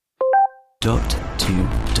Dot to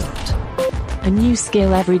dot. A new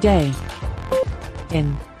skill every day.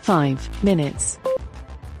 In 5 minutes.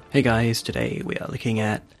 Hey guys, today we are looking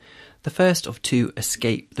at the first of 2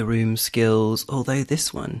 escape the room skills, although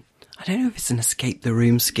this one, I don't know if it's an escape the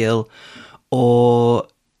room skill or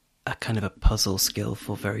a kind of a puzzle skill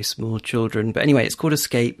for very small children. But anyway, it's called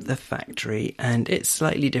Escape the Factory, and it's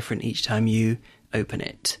slightly different each time you open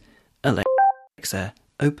it. Alexa,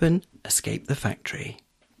 open Escape the Factory.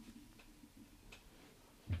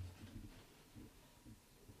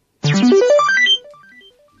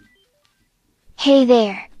 Hey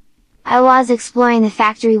there! I was exploring the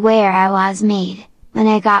factory where I was made, when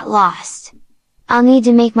I got lost. I'll need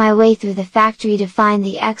to make my way through the factory to find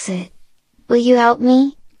the exit. Will you help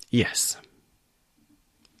me? Yes.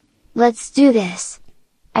 Let's do this!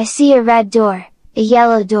 I see a red door, a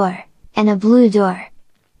yellow door, and a blue door.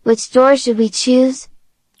 Which door should we choose?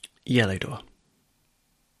 Yellow door.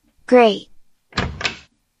 Great!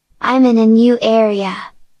 I'm in a new area.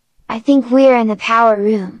 I think we're in the power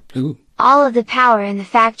room. Ooh. All of the power in the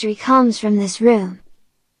factory comes from this room.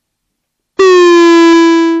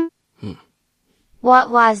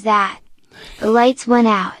 What was that? The lights went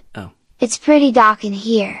out. Oh. It's pretty dark in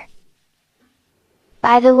here.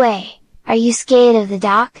 By the way, are you scared of the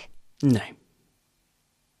dark? No.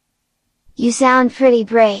 You sound pretty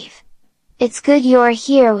brave. It's good you're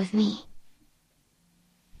here with me.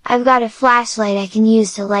 I've got a flashlight I can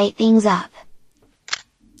use to light things up.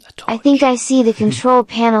 I think I see the control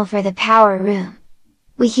panel for the power room.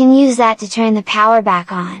 We can use that to turn the power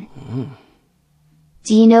back on.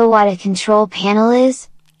 Do you know what a control panel is?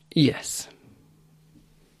 Yes.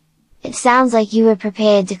 It sounds like you were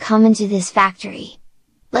prepared to come into this factory.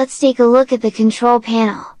 Let's take a look at the control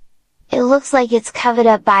panel. It looks like it's covered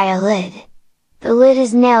up by a lid. The lid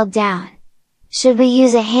is nailed down. Should we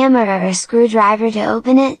use a hammer or a screwdriver to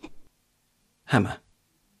open it? Hammer.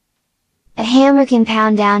 A hammer can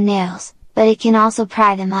pound down nails, but it can also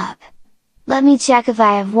pry them up. Let me check if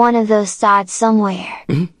I have one of those stored somewhere.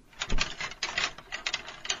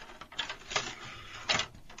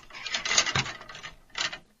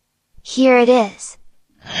 Here it is.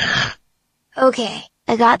 Okay,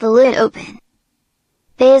 I got the lid open.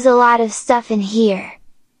 There's a lot of stuff in here.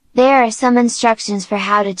 There are some instructions for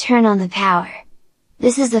how to turn on the power.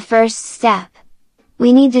 This is the first step.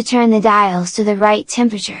 We need to turn the dials to the right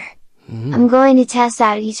temperature. I'm going to test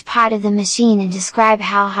out each part of the machine and describe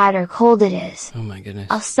how hot or cold it is. Oh my goodness.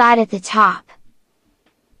 I'll start at the top.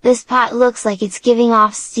 This pot looks like it's giving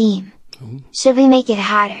off steam. Ooh. Should we make it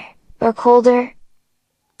hotter, or colder?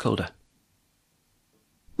 Colder.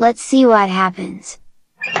 Let's see what happens.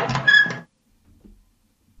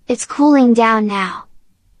 It's cooling down now.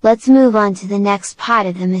 Let's move on to the next part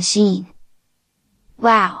of the machine.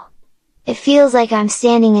 Wow! It feels like I'm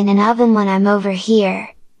standing in an oven when I'm over here.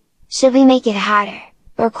 Should we make it hotter,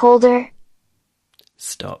 or colder?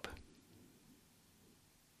 Stop.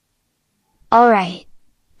 Alright.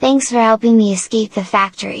 Thanks for helping me escape the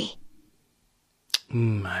factory.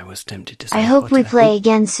 I was tempted to say I hope we hotter. play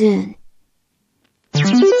again soon.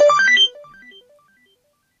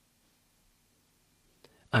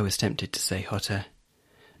 I was tempted to say hotter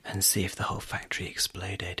and see if the whole factory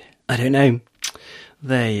exploded. I don't know.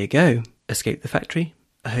 There you go. Escape the factory.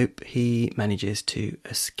 I hope he manages to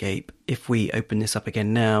escape. If we open this up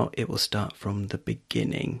again now, it will start from the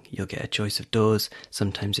beginning. You'll get a choice of doors.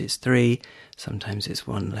 Sometimes it's 3, sometimes it's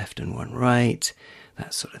 1 left and 1 right,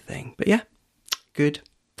 that sort of thing. But yeah, good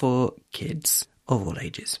for kids of all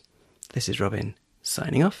ages. This is Robin,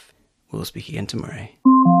 signing off. We'll speak again tomorrow.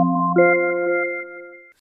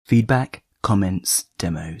 Feedback, comments,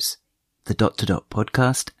 demos. The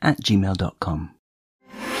podcast@gmail.com.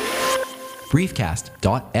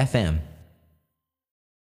 briefcast.fm